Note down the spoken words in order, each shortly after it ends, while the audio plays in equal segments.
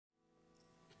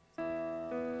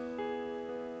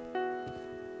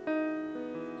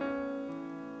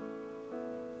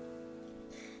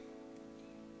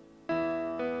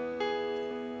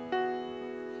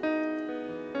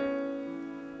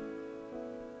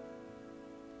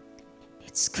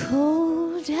It's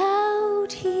cold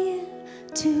out here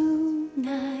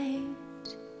tonight.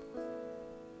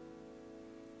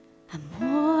 I'm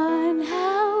worn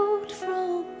out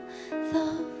from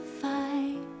the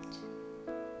fight.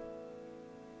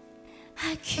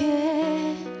 I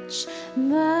catch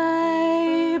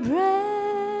my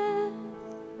breath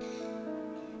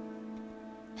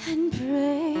and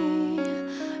pray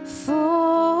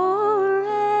for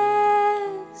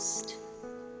rest.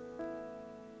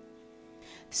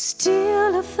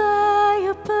 Still a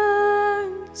fire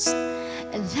burns,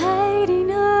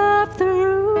 lighting up the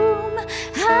room.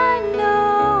 I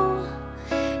know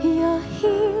you're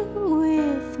here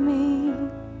with me.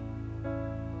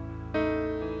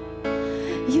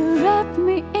 You wrap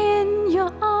me in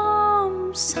your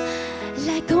arms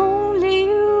like only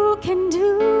you can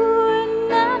do,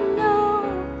 and I know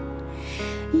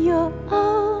you're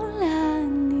all I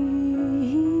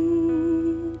need.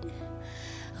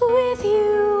 With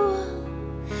you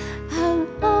I'll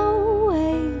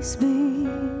always be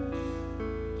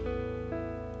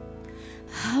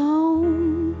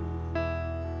home.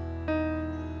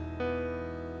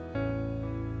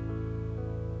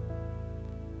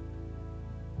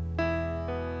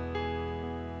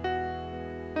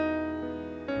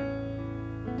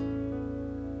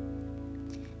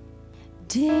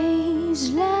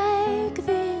 Days like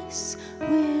this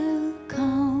will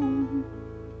come,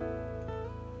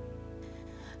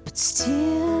 but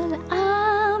still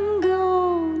I'm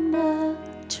gonna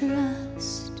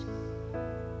trust.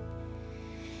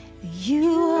 You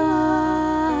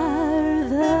are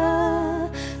the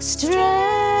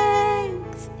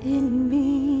strength in me.